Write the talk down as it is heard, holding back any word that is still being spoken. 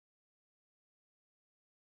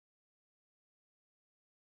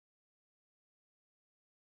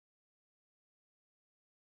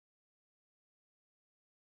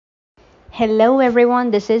Hello everyone,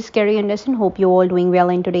 this is Kerry Anderson. Hope you all doing well.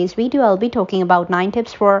 In today's video, I'll be talking about 9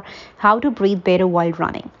 tips for how to breathe better while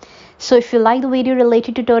running. So if you like the video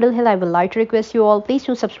related to Turtle Hill, I would like to request you all please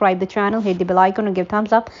to subscribe the channel, hit the bell icon and give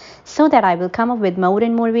thumbs up so that I will come up with more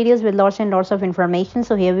and more videos with lots and lots of information.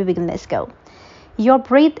 So here we begin, let's go. Your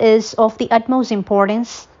breath is of the utmost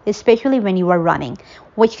importance, especially when you are running,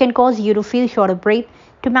 which can cause you to feel short of breath.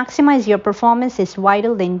 To maximize your performance is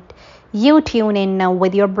vital that you tune in now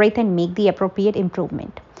with your breath and make the appropriate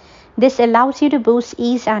improvement. This allows you to boost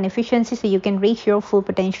ease and efficiency so you can reach your full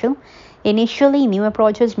potential. Initially, new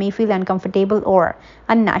approaches may feel uncomfortable or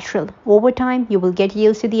unnatural. Over time, you will get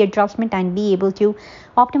used to the adjustment and be able to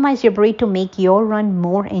optimize your breath to make your run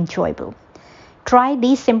more enjoyable. Try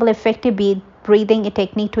these simple, effective breathing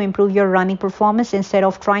technique to improve your running performance. Instead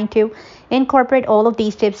of trying to incorporate all of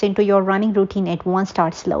these tips into your running routine at once,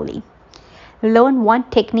 start slowly. Learn one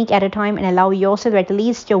technique at a time and allow yourself at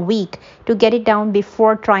least a week to get it down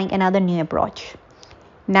before trying another new approach.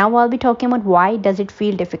 Now I'll be talking about why does it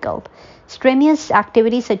feel difficult. Strenuous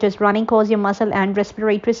activities such as running cause your muscle and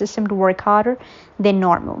respiratory system to work harder than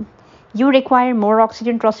normal. You require more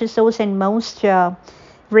oxygen to resource and most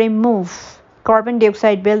remove carbon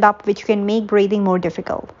dioxide buildup, which can make breathing more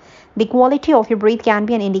difficult. The quality of your breath can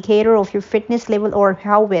be an indicator of your fitness level or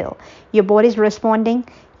how well your body is responding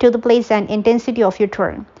to the pace and intensity of your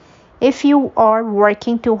turn. If you are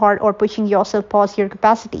working too hard or pushing yourself past your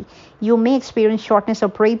capacity, you may experience shortness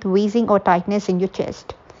of breath, wheezing, or tightness in your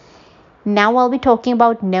chest. Now I'll be talking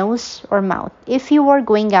about nose or mouth. If you are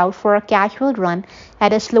going out for a casual run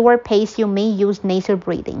at a slower pace, you may use nasal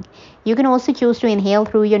breathing. You can also choose to inhale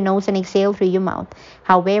through your nose and exhale through your mouth.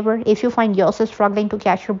 However, if you find yourself struggling to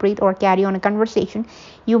catch your breath or carry on a conversation,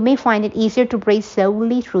 you may find it easier to breathe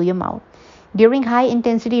slowly through your mouth. During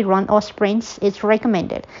high-intensity run or sprints, it's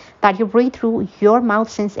recommended that you breathe through your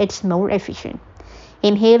mouth since it's more efficient.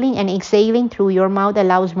 Inhaling and exhaling through your mouth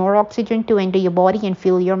allows more oxygen to enter your body and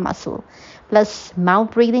fuel your muscle. Plus,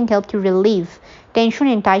 mouth breathing helps to relieve tension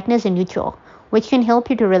and tightness in your jaw, which can help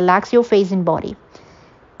you to relax your face and body.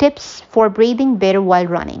 Tips for breathing better while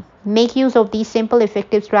running. Make use of these simple,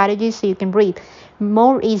 effective strategies so you can breathe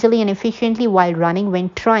more easily and efficiently while running. When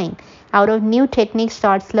trying out of new techniques,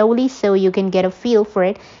 start slowly so you can get a feel for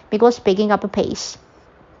it because picking up a pace.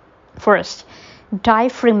 First,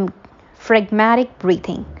 diaphragmatic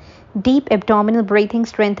breathing. Deep abdominal breathing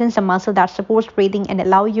strengthens the muscle that supports breathing and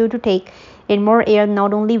allow you to take in more air.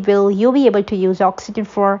 Not only will you be able to use oxygen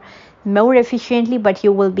for more efficiently, but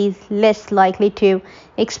you will be less likely to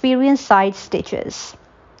experience side stitches.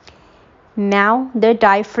 Now, the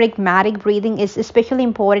diaphragmatic breathing is especially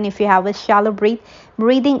important if you have a shallow breath.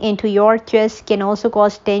 Breathing into your chest can also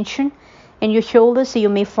cause tension in your shoulders, so you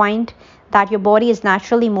may find that your body is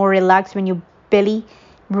naturally more relaxed when you belly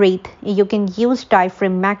breathe. You can use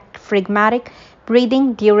diaphragmatic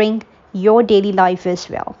breathing during your daily life as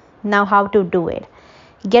well. Now, how to do it?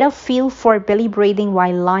 Get a feel for belly breathing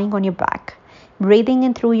while lying on your back. Breathing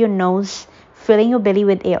in through your nose, filling your belly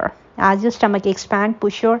with air. As your stomach expands,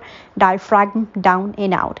 push your diaphragm down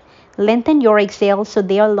and out. Lengthen your exhales so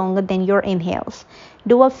they are longer than your inhales.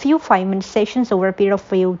 Do a few 5-minute sessions over a period of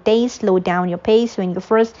few days. Slow down your pace when you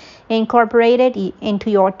first incorporate it into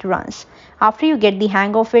your runs. After you get the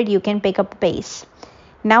hang of it, you can pick up the pace.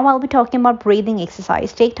 Now I'll be talking about breathing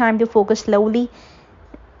exercise. Take time to focus slowly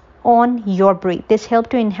on your breath. This helps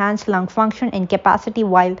to enhance lung function and capacity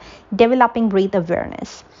while developing breath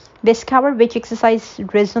awareness. Discover which exercise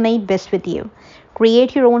resonates best with you.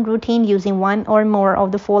 Create your own routine using one or more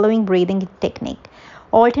of the following breathing technique.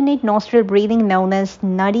 Alternate nostril breathing known as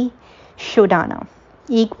Nadi Shodhana.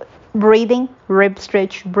 Breathing, rib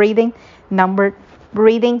stretch breathing, numbered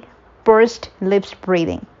breathing, pursed lips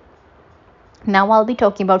breathing. Now I'll be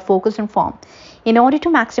talking about focus and form. In order to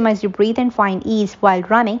maximize your breath and find ease while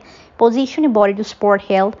running, position your body to support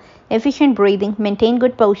health, efficient breathing, maintain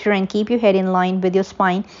good posture and keep your head in line with your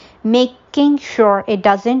spine, making sure it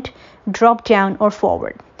doesn't drop down or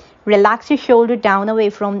forward. Relax your shoulder down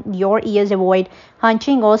away from your ears, avoid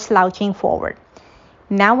hunching or slouching forward.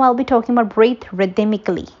 Now I'll be talking about breathe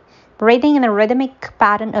rhythmically. Breathing in a rhythmic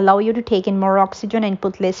pattern allows you to take in more oxygen and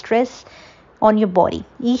put less stress on your body.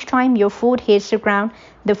 Each time your foot hits the ground,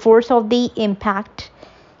 the force of the impact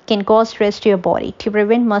can cause stress to your body. To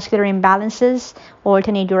prevent muscular imbalances,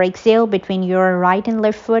 alternate your exhale between your right and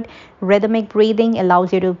left foot. Rhythmic breathing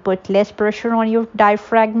allows you to put less pressure on your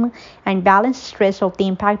diaphragm and balance the stress of the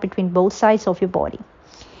impact between both sides of your body.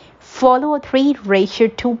 Follow a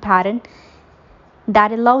 3-2 pattern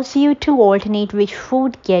that allows you to alternate which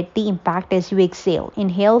food get the impact as you exhale.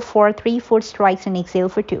 Inhale for 3 food strikes and exhale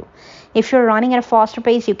for 2. If you're running at a faster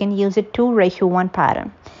pace, you can use a 2:1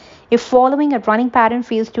 pattern. If following a running pattern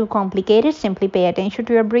feels too complicated, simply pay attention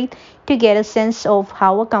to your breath to get a sense of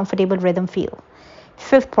how a comfortable rhythm feels.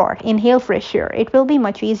 Fifth part, inhale fresh air. It will be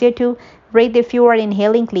much easier to breathe if you are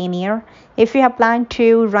inhaling clean air. If you have planned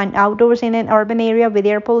to run outdoors in an urban area with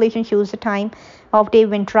air pollution, choose a time of day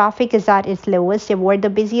when traffic is at its lowest. Avoid the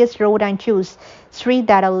busiest road and choose streets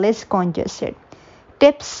that are less congested.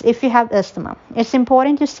 Tips if you have asthma. It's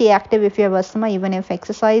important to stay active if you have asthma, even if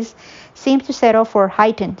exercise seems to set off or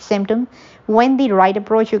heighten symptoms. When the right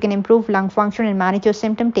approach, you can improve lung function and manage your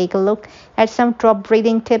symptom. Take a look at some top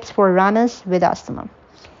breathing tips for runners with asthma.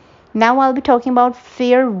 Now I'll be talking about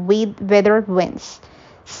fear with weather winds.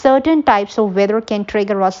 Certain types of weather can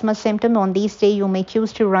trigger asthma symptoms. On these days, you may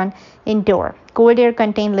choose to run indoor. Cold air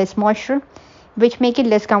contains less moisture, which make it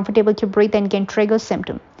less comfortable to breathe and can trigger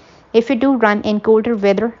symptoms. If you do run in colder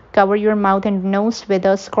weather, cover your mouth and nose with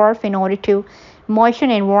a scarf in order to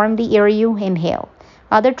moisten and warm the air you inhale.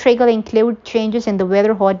 Other triggers include changes in the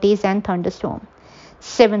weather, hot days, and thunderstorms.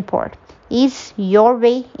 Seventh part, ease your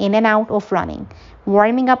way in and out of running.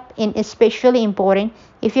 Warming up is especially important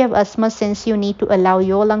if you have asthma, since you need to allow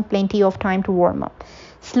your lung plenty of time to warm up.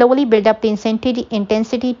 Slowly build up the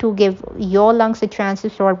intensity to give your lungs a chance to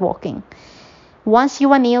start walking. Once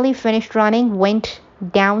you are nearly finished running, wind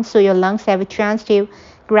down so your lungs have a chance to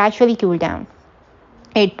gradually cool down.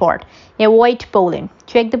 8 part. Avoid pollen.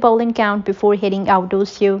 Check the pollen count before heading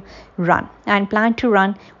outdoors to run, and plan to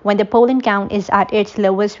run when the pollen count is at its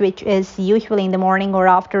lowest, which is usually in the morning or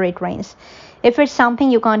after it rains. If it's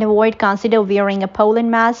something you can't avoid, consider wearing a pollen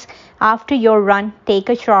mask. After your run, take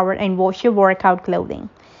a shower and wash your workout clothing.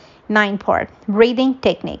 9 part. Breathing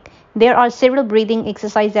technique. There are several breathing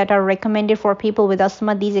exercises that are recommended for people with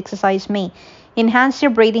asthma. These exercises may enhance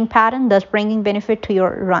your breathing pattern, thus bringing benefit to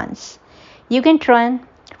your runs. You can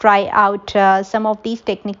try out some of these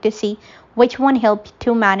techniques to see which one helps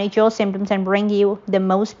to manage your symptoms and bring you the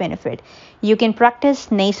most benefit. You can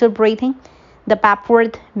practice nasal breathing, the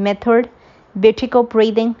Papworth method, vertical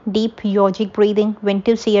breathing, deep yogic breathing. When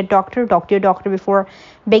to see a doctor, talk to your doctor before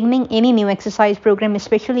beginning any new exercise program,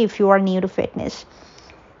 especially if you are new to fitness.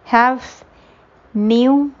 Have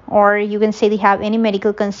new, or you can say they have any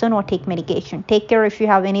medical concern, or take medication. Take care if you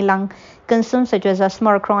have any lung concerns such as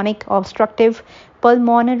asthma or chronic obstructive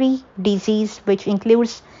pulmonary disease, which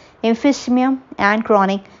includes emphysema and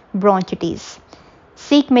chronic bronchitis.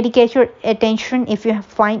 Seek medical attention if you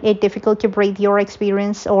find it difficult to breathe, your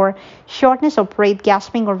experience or shortness of breath,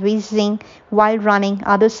 gasping or wheezing while running.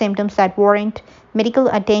 Other symptoms that warrant medical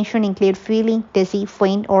attention include feeling dizzy,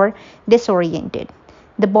 faint, or disoriented.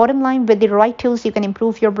 The bottom line, with the right tools, you can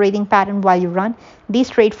improve your breathing pattern while you run. This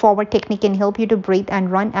straightforward technique can help you to breathe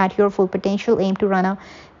and run at your full potential. Aim to run a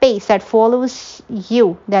pace that follows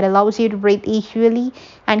you, that allows you to breathe easily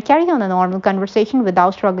and carry on a normal conversation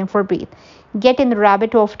without struggling for breath. Get in the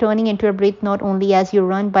habit of turning into your breath not only as you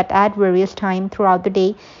run but at various times throughout the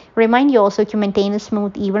day. Remind you also to maintain a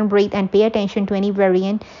smooth, even breath and pay attention to any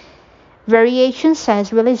variations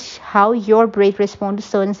as well as how your brain responds to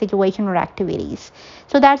certain situations or activities.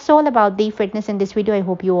 So that's all about the fitness in this video. I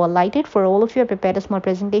hope you all liked it. For all of you, I prepared a small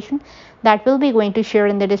presentation that will be going to share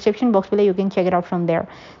in the description box below. You can check it out from there.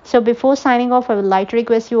 So before signing off, I would like to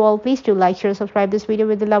request you all, please do like, share, subscribe this video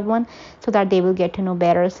with a loved one so that they will get to know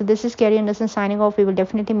better. So this is Carrie Anderson signing off. We will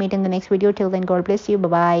definitely meet in the next video. Till then, God bless you. Bye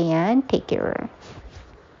bye and take care.